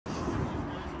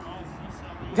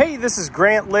Hey, this is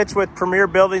Grant Litz with Premier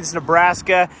Buildings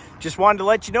Nebraska. Just wanted to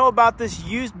let you know about this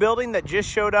used building that just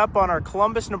showed up on our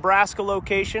Columbus, Nebraska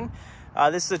location.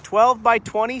 This is a 12 by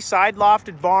 20 side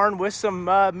lofted barn with some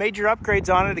major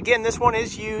upgrades on it. Again, this one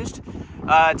is used.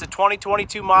 It's a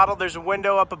 2022 model. There's a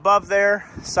window up above there,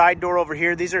 side door over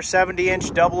here. These are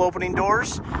 70-inch double opening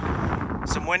doors.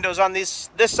 Some windows on this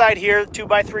side here,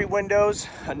 2x3 windows,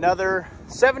 another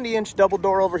 70-inch double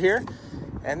door over here.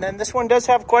 And then this one does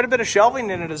have quite a bit of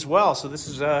shelving in it as well. So this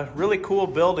is a really cool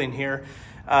building here.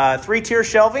 3-tier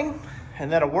shelving,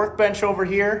 and then a workbench over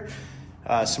here.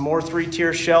 Some more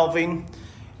 3-tier shelving.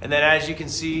 And then as you can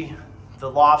see, the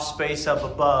loft space up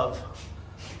above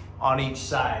on each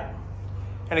side.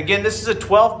 And again, this is a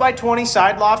 12 by 20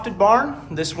 side lofted barn.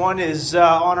 This one is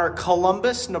on our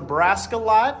Columbus, Nebraska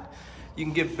lot. You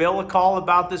can give Bill a call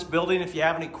about this building if you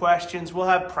have any questions. We'll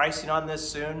have pricing on this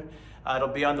soon. It'll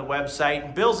be on the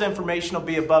website. Bill's information will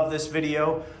be above this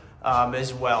video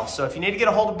as well. So if you need to get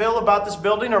a hold of Bill about this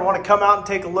building or want to come out and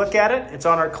take a look at it, it's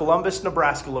on our Columbus,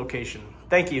 Nebraska location.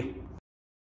 Thank you.